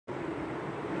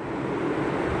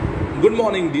Good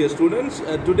morning, dear students.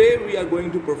 Today we are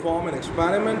going to perform an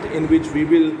experiment in which we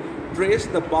will trace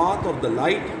the path of the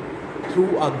light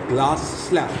through a glass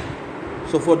slab.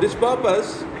 So for this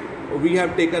purpose, we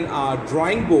have taken our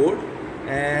drawing board,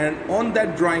 and on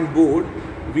that drawing board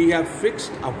we have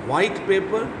fixed a white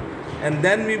paper, and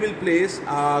then we will place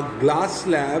a glass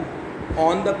slab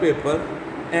on the paper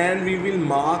and we will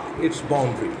mark its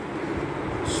boundary.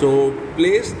 So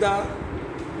place the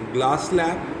glass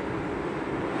slab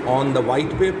on the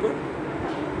white paper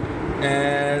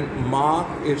and mark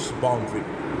its boundary.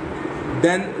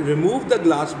 Then remove the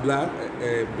glass block,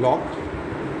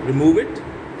 remove it,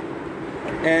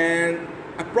 and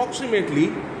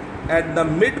approximately at the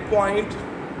midpoint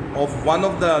of one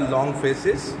of the long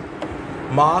faces,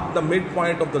 mark the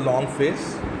midpoint of the long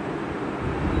face.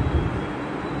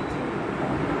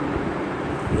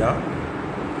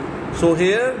 So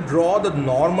here draw the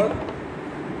normal.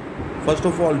 First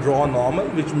of all, draw normal,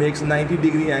 which makes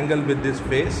 90-degree angle with this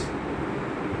face.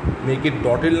 Make it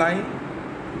dotted line.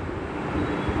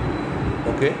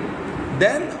 Okay.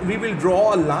 Then we will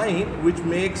draw a line which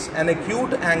makes an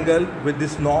acute angle with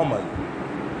this normal.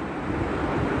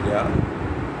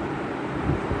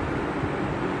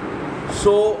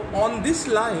 So on this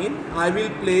line, I will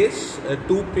place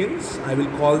two pins. I will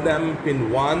call them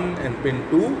pin 1 and pin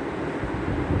 2.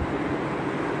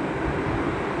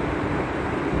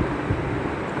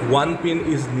 One pin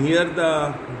is near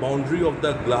the boundary of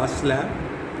the glass slab.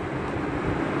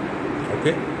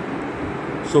 Okay.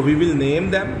 So we will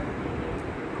name them.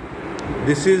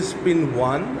 This is pin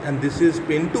 1 and this is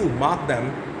pin 2. Mark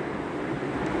them.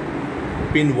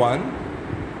 Pin 1,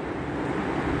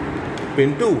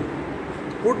 pin 2.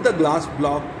 Put the glass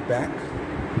block back.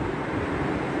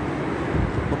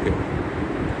 Okay.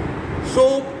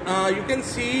 So you can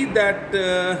see that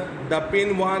the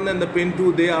pin 1 and the pin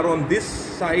 2, they are on this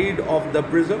side of the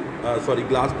prism,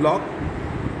 glass block,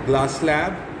 glass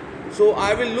slab. So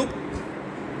I will look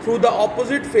through the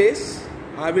opposite face.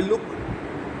 I will look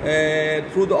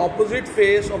through the opposite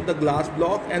face of the glass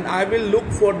block, and I will look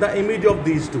for the image of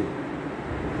these two.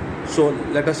 So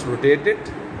let us rotate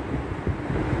it.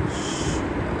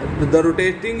 The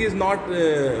rotating is not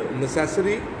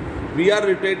necessary. We are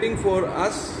rotating for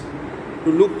us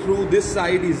to look through this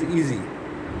side is easy.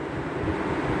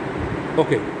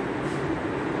 Okay.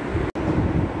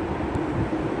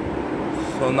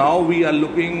 So now we are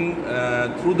looking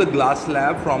through the glass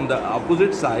slab from the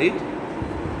opposite side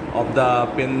of the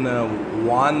pin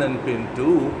 1 and pin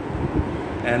 2,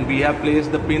 and we have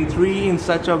placed the pin 3 in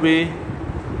such a way.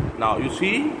 Now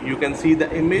you can see the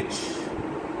image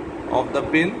of the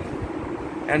pin,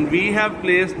 and we have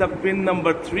placed the pin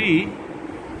number 3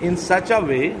 in such a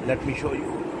way. Let me show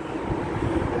you.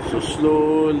 So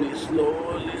slowly.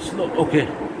 Okay.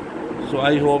 So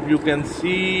I hope you can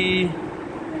see.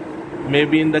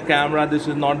 Maybe in the camera this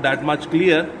is not that much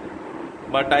clear,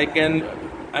 but I can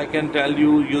tell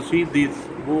you. You see these.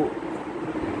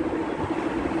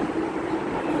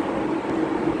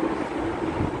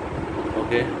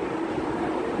 Okay.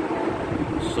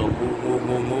 So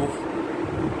move.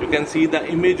 You can see the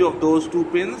image of those two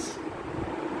pins.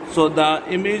 So the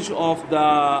image of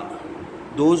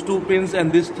those two pins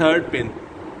and this third pin,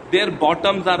 their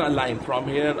bottoms are aligned. From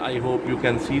here, I hope you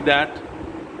can see that.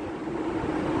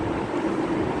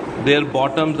 Their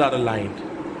bottoms are aligned.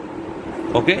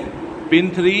 Okay?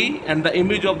 Pin 3 and the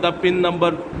image of the pin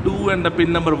number 2 and the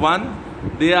pin number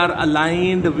 1, they are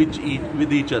aligned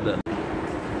with each other.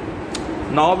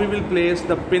 Now we will place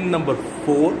the pin number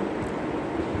 4.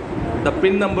 The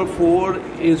pin number 4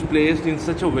 is placed in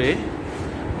such a way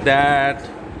that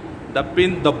the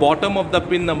bottom of the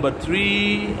pin number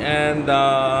 3 and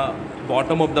the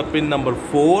bottom of the pin number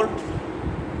 4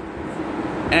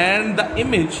 and the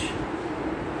image,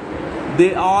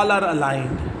 they all are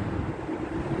aligned.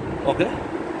 Okay.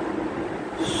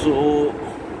 So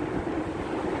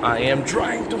I am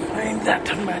trying to find that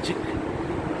magic.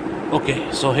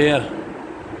 Okay. So here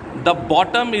the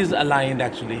bottom is aligned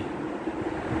actually.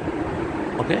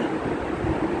 Okay.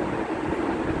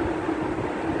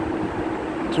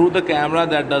 Through the camera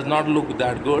that does not look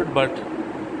that good, but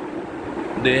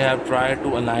they have tried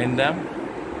to align them.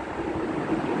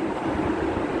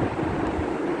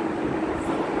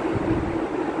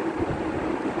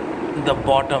 The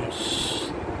bottoms,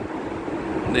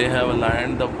 they have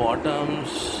aligned the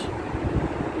bottoms.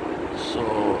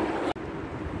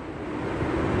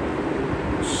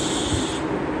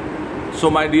 So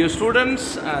my dear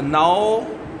students, now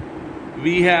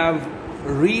we have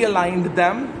realigned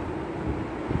them.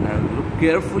 And look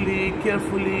carefully.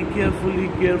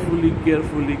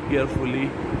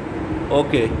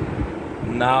 Okay.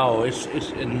 Now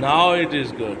now it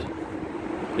is good.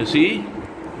 You see?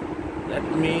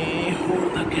 Let me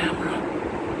hold the camera.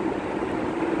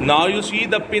 Now you see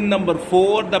the pin number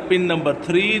 4, the pin number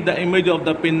 3, the image of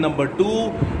the pin number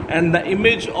 2, and the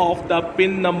image of the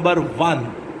pin number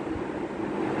 1.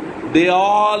 They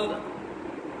all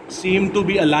seem to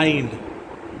be aligned.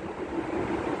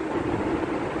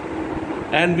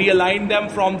 And we align them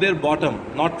from their bottom,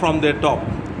 not from their top.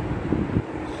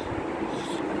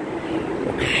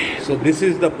 Okay, so this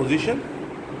is the position.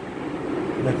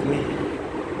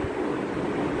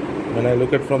 When I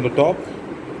look at from the top,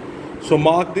 so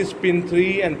mark this pin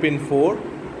 3 and pin 4.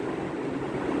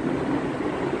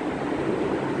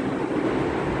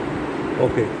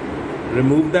 Okay,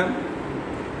 remove them.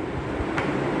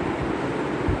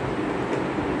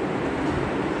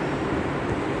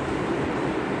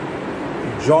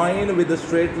 Join with the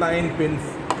straight line pin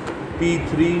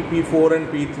P3, P4 and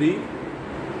P3.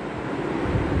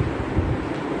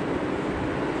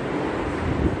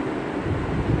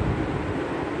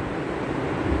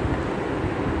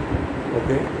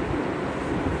 Okay.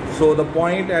 So the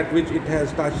point at which it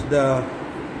has touched the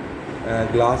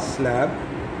glass slab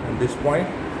and this point,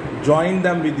 join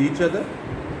them with each other.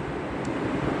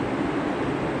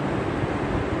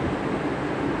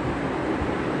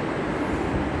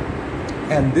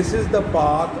 And this is the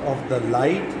path of the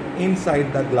light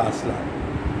inside the glass slab.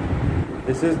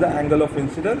 This is the angle of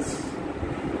incidence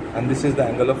and this is the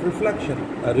angle of refraction.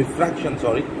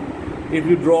 If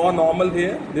you draw a normal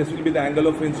here, this will be the angle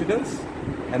of incidence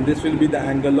and this will be the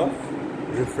angle of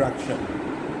refraction.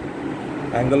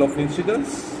 Angle of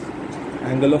incidence,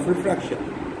 angle of refraction.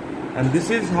 And this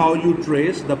is how you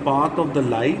trace the path of the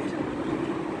light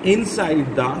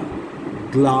inside the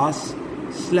glass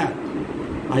slab.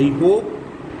 I hope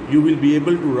you will be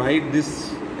able to write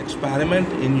this experiment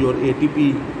in your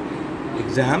ATP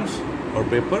exams or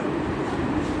paper.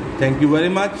 Thank you very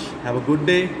much. Have a good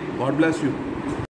day. God bless you.